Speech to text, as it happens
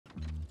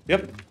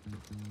Yep.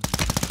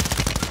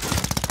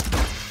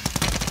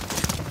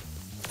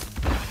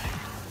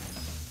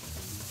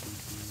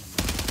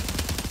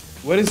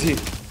 Where is he?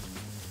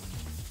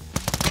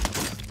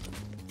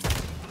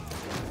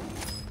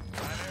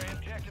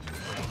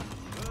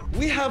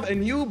 We have a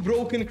new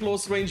broken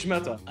close range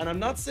meta, and I'm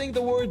not saying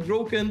the word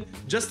broken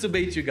just to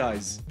bait you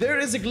guys. There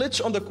is a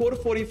glitch on the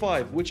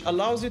Core-45 which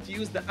allows you to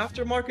use the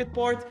aftermarket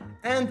part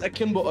and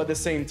akimbo at the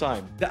same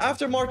time. The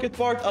aftermarket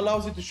part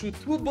allows you to shoot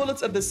 2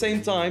 bullets at the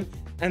same time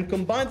and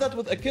combine that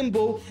with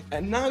akimbo,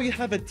 and now you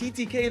have a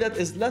TTK that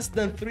is less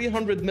than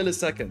 300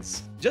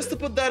 milliseconds. Just to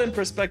put that in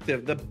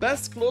perspective, the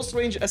best close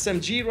range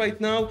SMG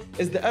right now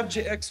is the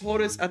FJX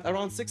Horus at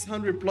around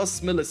 600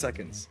 plus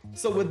milliseconds.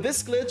 So with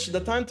this glitch,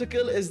 the time to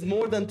kill is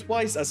more than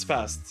twice as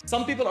fast.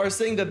 Some people are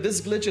saying that this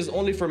glitch is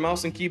only for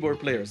mouse and keyboard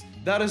players.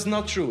 That is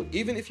not true.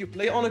 Even if you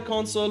play on a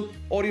console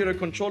or you're a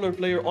controller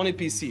player on a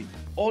PC,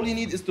 all you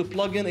need is to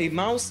plug in a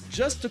mouse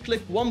just to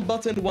click one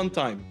button one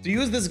time. To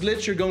use this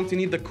glitch, you're going to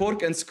need the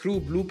cork and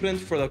screw blueprint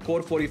for the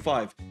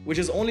Core-45, which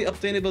is only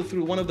obtainable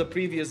through one of the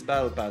previous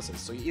battle passes.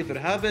 So you either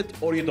have it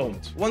or you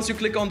don't. Once you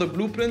click on the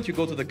blueprint, you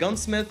go to the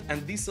gunsmith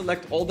and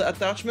deselect all the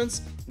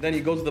attachments. Then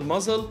you go to the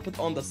muzzle, put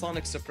on the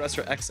sonic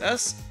suppressor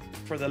XS.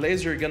 For the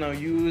laser, you're gonna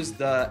use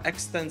the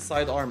X10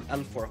 sidearm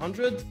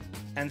L400.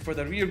 And for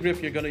the rear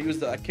grip, you're gonna use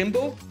the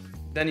akimbo.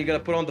 Then you're gonna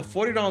put on the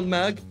 40-round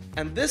mag,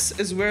 and this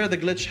is where the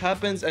glitch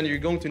happens, and you're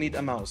going to need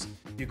a mouse.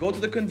 You go to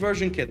the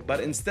conversion kit, but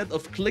instead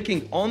of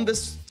clicking on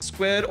this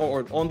square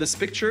or on this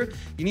picture,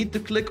 you need to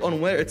click on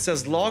where it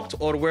says locked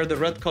or where the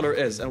red color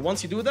is. And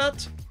once you do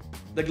that,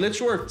 the glitch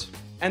worked.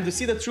 And to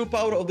see the true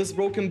power of this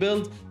broken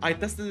build, I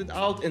tested it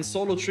out in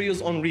solo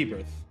trios on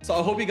Rebirth. So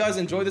I hope you guys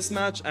enjoy this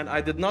match, and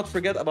I did not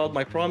forget about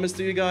my promise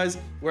to you guys,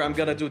 where I'm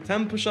gonna do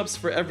 10 push-ups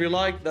for every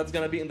like. That's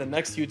gonna be in the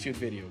next YouTube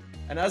video.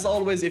 And as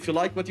always, if you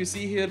like what you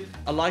see here,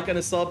 a like and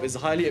a sub is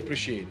highly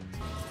appreciated.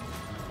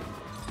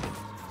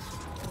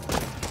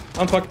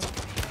 I'm fucked.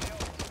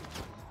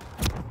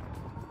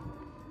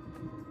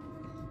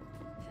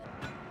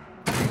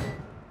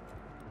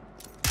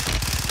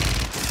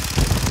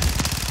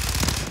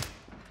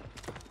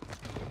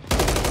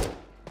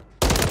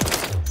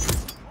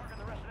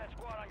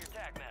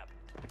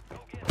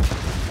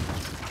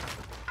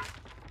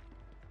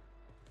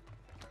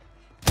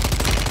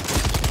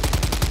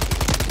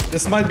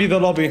 This might be the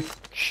lobby.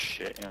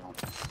 Shit, yeah.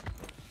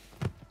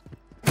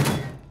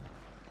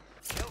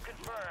 Kill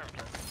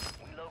confirmed.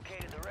 We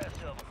located the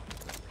rest of them.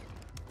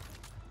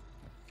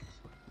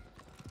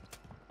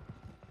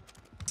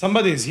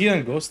 Somebody is here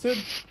and ghosted?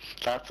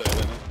 That's it, isn't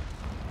it?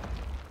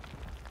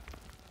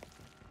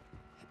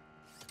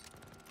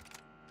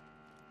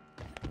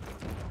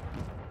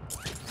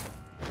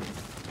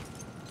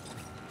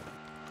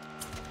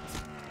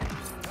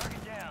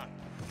 Target down.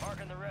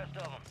 Marking the rest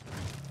of them.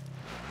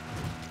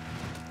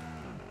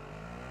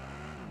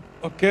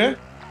 Okay.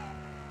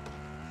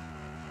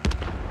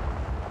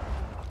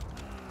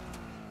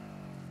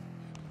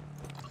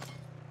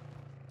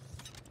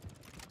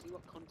 See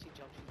what cunty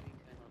jobs you're doing,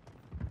 Kayla.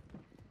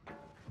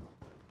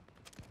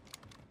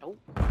 Oh.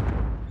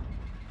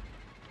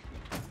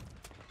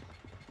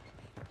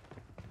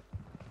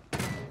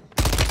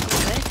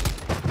 Okay.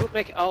 Group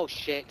break. Oh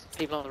shit.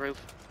 People on the roof.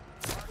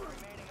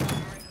 Remaining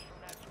operators from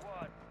that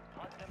squad.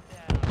 Hunt them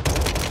down.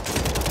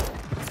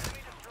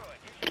 Enemy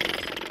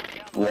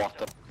destroyed. What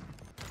the?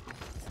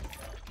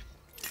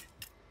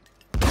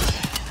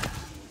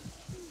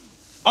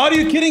 Are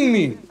you kidding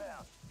me?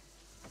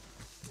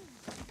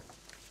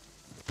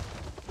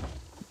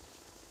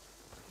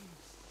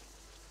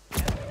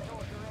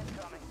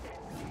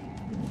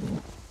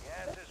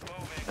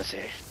 Let's see.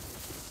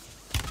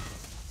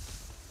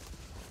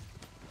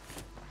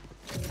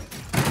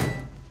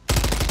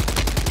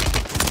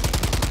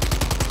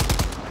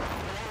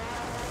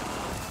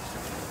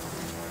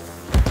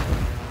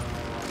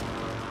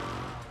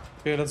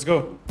 Okay, let's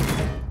go.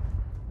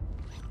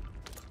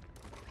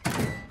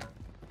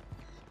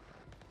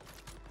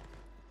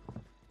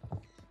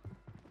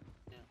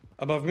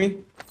 Above me.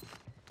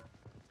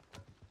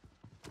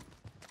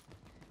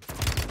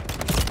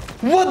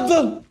 What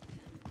the?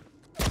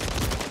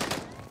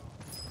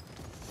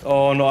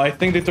 Oh no, I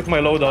think they took my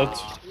loadout.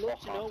 I'd love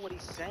to know what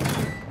he's saying,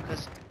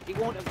 because he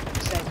won't have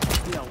said,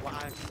 you know, what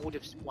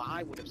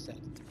I would have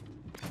said.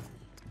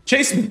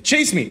 Chase me,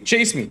 chase me,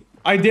 chase me.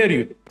 I dare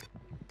you.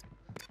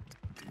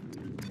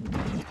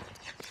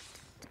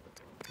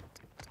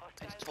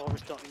 It's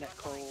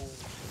Taurus.netco.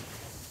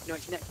 No,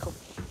 it's netco.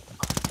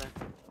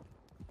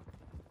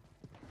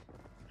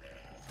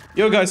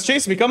 Yo guys,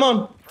 chase me, come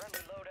on. Friendly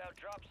loadout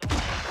drops on.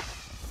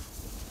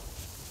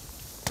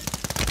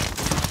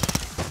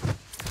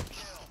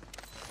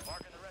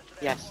 Marking the rest of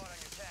that Yes. squad on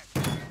your attack.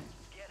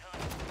 Get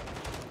hunted.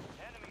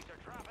 Enemies are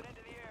dropping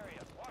into the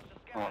area. Watch the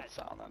skies. What's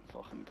that then?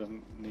 Fucking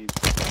doesn't need.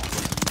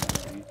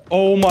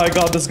 Oh my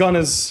god, this gun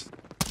is...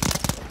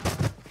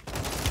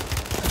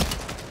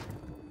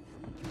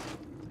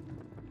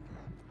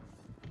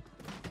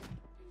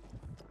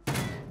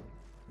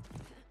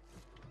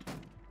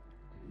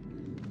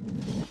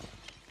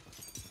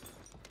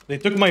 They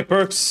took my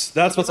perks.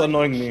 That's what's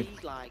annoying me.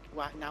 She's like,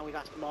 right now we've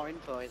asked for more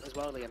info as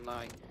well, Liam.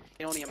 Like, you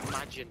can only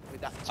imagine with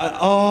that.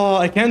 Oh,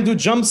 I can't do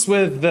jumps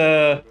with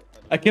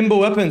akimbo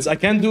weapons. I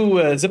can't do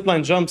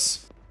zipline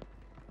jumps.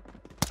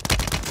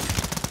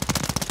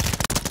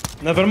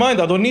 Never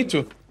mind, I don't need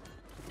to.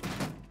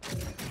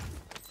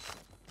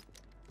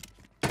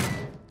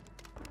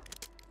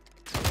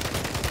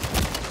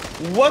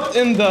 What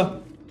in the...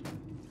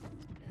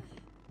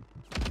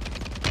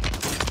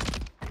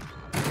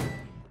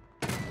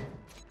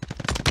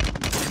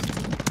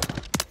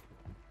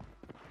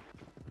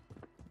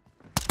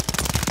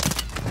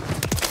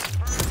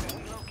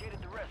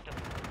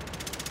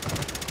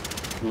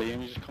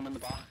 Liam, you just come in the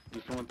back.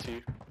 He's going too.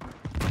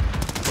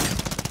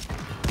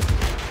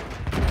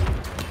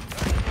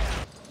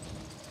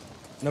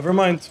 Never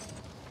mind.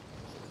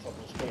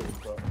 Kill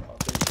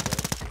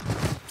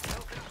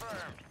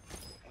confirmed.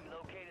 We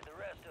located the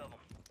rest of them.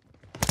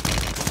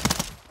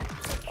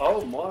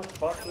 Oh my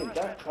fucking,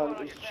 that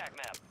cunt is... Attack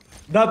map.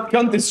 That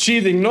cunt is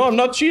cheating. No, I'm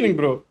not cheating,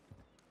 bro.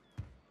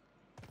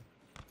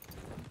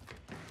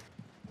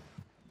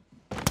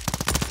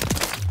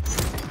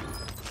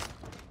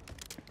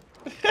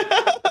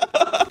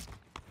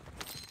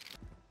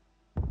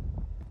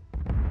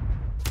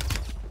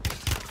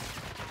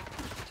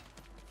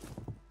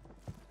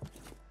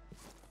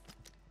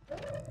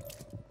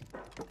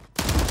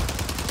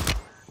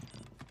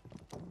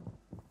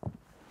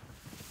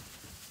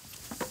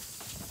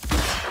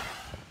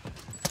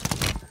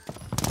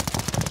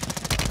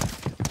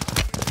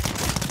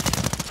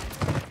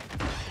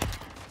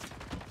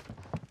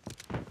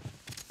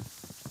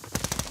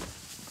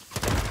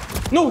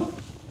 No!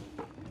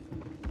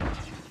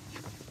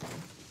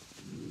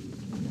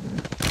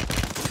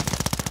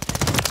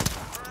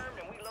 Confirmed,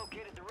 and we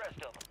located the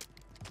rest of them.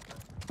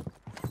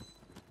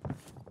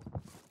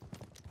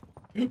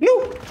 No!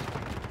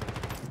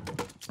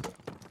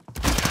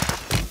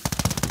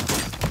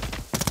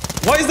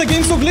 Why is the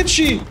game so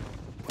glitchy?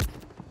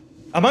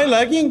 Am I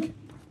lagging?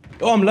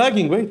 Oh, I'm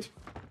lagging, wait.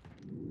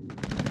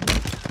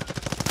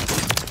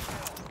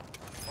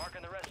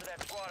 Marking the rest of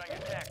that squad on your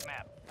attack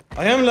map.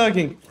 I am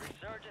lagging.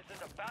 Resurgence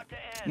is about to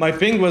end. My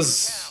ping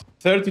was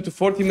 30 to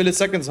 40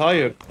 milliseconds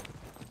higher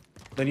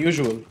than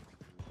usual.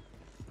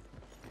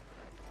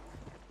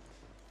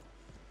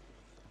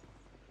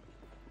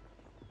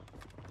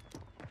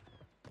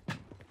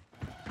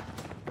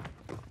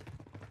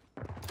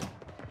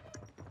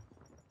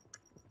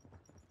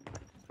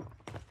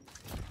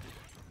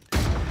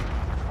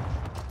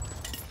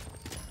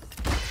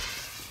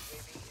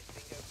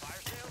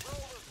 Fire sales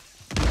over.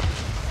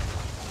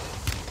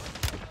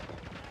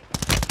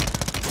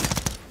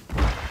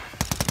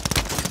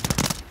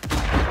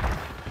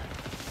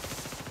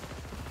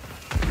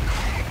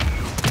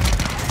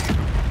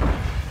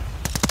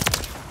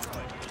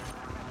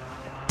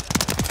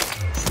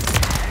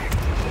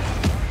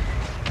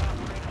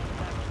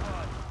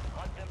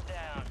 Hunt them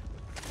down.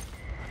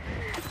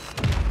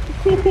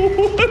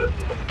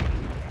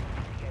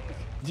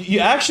 Do you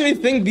actually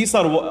think these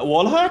are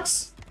wall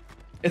hacks?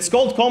 It's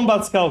called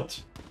Combat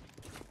Scout.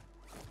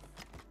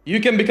 You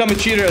can become a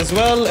cheater as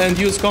well and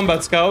use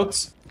Combat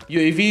Scouts,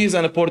 UAVs,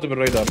 and a portable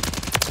radar.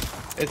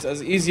 It's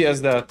as easy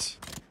as that.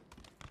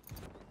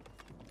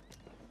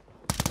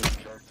 He's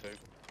killed too.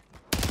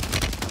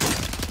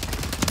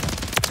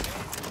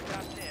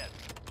 Top 10.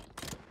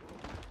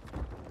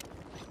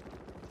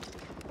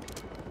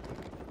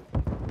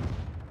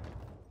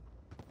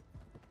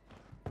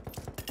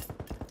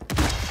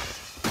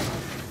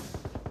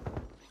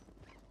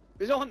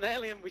 There's no one there,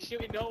 Liam. We're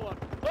shooting no one.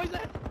 What is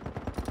that?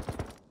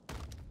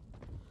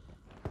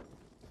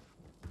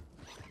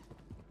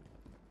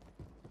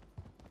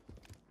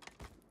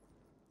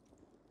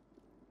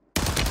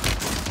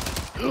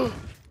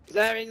 Is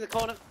there in the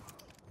corner?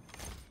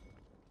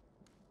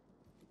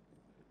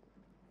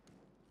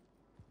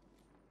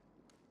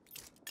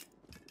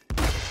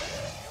 You're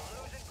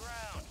losing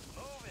ground.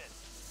 Move it.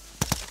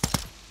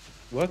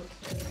 What?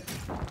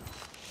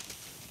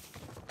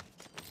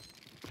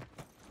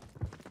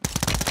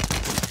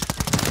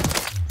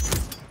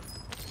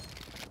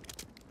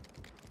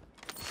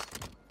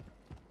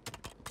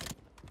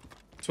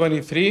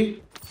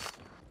 $23.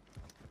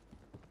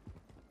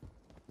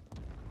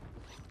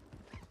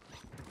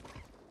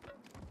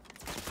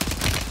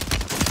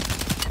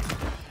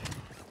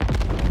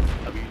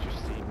 Have you just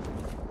seen?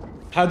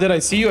 How did I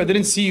see you? I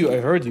didn't see you. I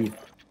heard you.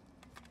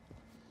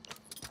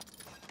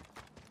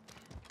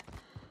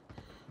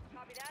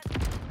 Copy that.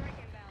 Strike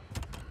inbound.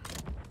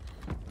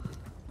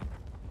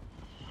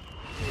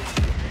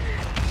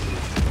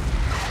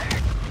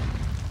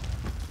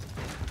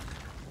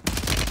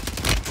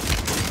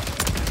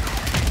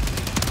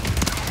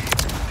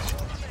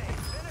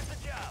 Finish the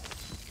job.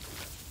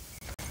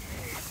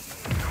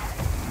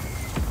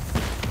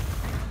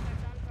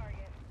 On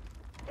target.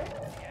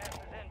 Gas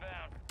is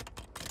inbound.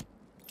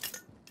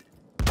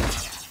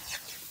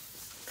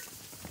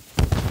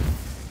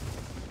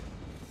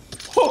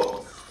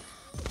 Oh!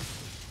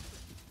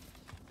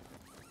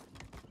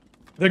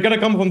 They're gonna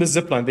come from the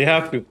zipline. They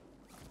have to.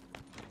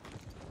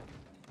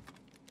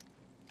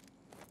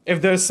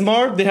 If they're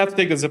smart, they have to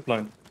take the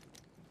zipline.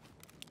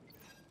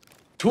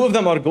 2 of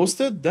them are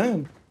ghosted?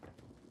 Damn.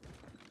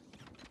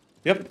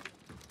 Yep.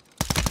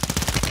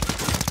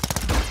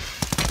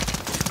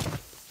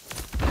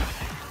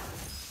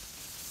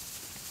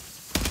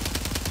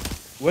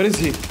 Where is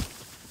he?